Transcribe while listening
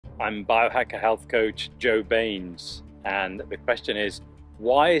I'm biohacker health coach Joe Bains, and the question is,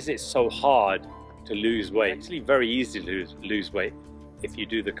 why is it so hard to lose weight? It's actually very easy to lose weight if you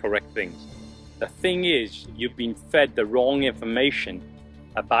do the correct things. The thing is, you've been fed the wrong information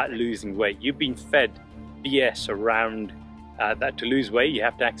about losing weight. You've been fed BS around that to lose weight you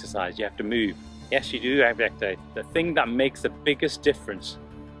have to exercise, you have to move. Yes, you do have to exercise. The thing that makes the biggest difference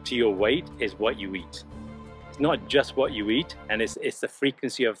to your weight is what you eat. It's not just what you eat, and it's the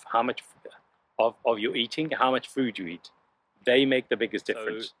frequency of how much of your eating, how much food you eat. They make the biggest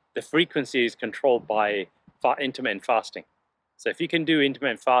difference. So the frequency is controlled by intermittent fasting. So if you can do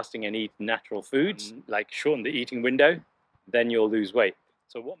intermittent fasting and eat natural foods, like shorten the eating window, then you'll lose weight.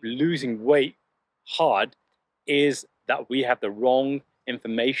 So what losing weight hard is that we have the wrong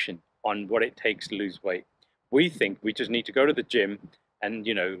information on what it takes to lose weight. We think we just need to go to the gym and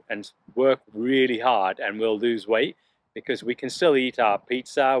and work really hard and we'll lose weight, because we can still eat our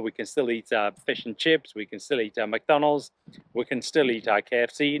pizza, we can still eat our fish and chips, we can still eat our McDonald's, we can still eat our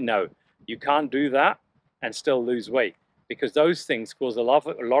KFC. No, you can't do that and still lose weight, because those things cause a lot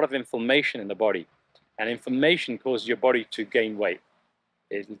of inflammation in the body, and inflammation causes your body to gain weight.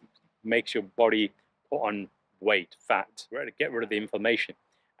 It makes your body put on weight, fat, get rid of the inflammation.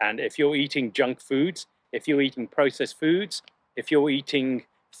 And if you're eating junk foods, if you're eating processed foods, if you're eating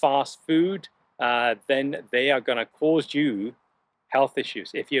fast food, then they are going to cause you health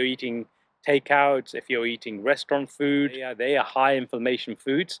issues. If you're eating takeouts, if you're eating restaurant food, they are high inflammation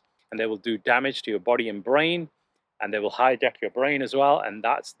foods, and they will do damage to your body and brain, and they will hijack your brain as well. And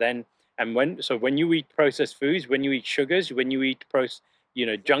that's then, and when you eat processed foods, when you eat sugars, when you eat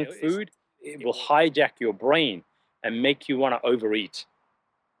junk food, it will hijack your brain and make you want to overeat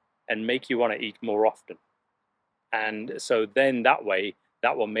and make you want to eat more often. And so then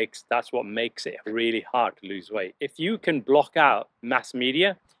that's what makes it really hard to lose weight. If you can block out mass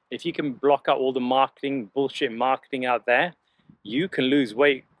media, if you can block out all the bullshit marketing out there, you can lose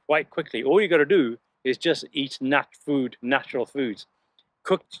weight quite quickly. All you got to do is just eat natural foods,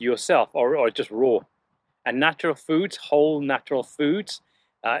 cooked yourself or just raw. And natural foods, whole natural foods,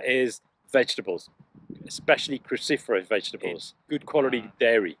 is vegetables, especially cruciferous vegetables, good quality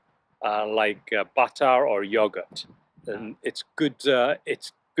dairy, like butter or yogurt. And it's good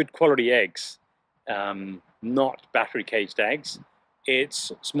quality eggs, not battery caged eggs.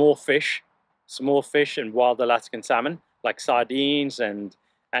 It's small fish and wild Alaskan salmon, like sardines and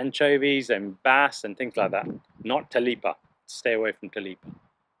anchovies and bass and things like that. Not talipa. Stay away from talipa.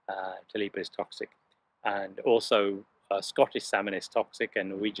 Talipa is toxic. And also Scottish salmon is toxic, and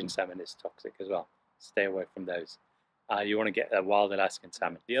Norwegian salmon is toxic as well. Stay away from those. You want to get a wild Alaskan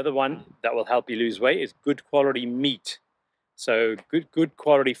salmon. The other one that will help you lose weight is good quality meat. So good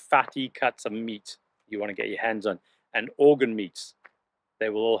quality fatty cuts of meat you want to get your hands on, and organ meats. They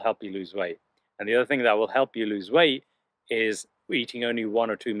will all help you lose weight. And the other thing that will help you lose weight is eating only 1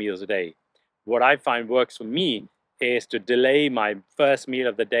 or 2 meals a day. What I find works for me is to delay my first meal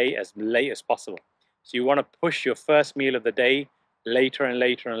of the day as late as possible. So you want to push your first meal of the day later and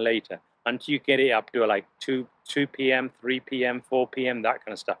later and later, until you get it up to like 2 p.m., 3 p.m., 4 p.m., that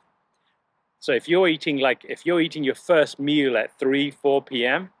kind of stuff. So if you're eating your first meal at 3, 4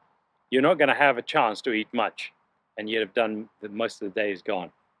 p.m., you're not going to have a chance to eat much, and you'd have done most of the day is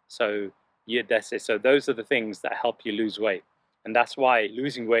gone. So that's it. So those are the things that help you lose weight, and that's why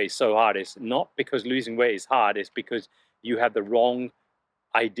losing weight is so hard. It's not because losing weight is hard. It's because you have the wrong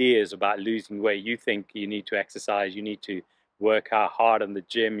ideas about losing weight. You think you need to exercise, you need to work out hard in the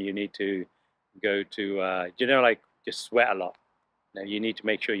gym, you need to go to just sweat a lot. Now you need to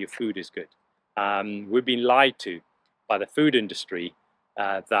make sure your food is good. We've been lied to by the food industry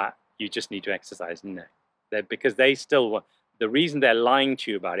that you just need to exercise. No, because they still want, the reason they're lying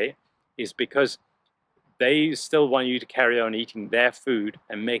to you about it is because they still want you to carry on eating their food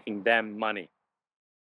and making them money.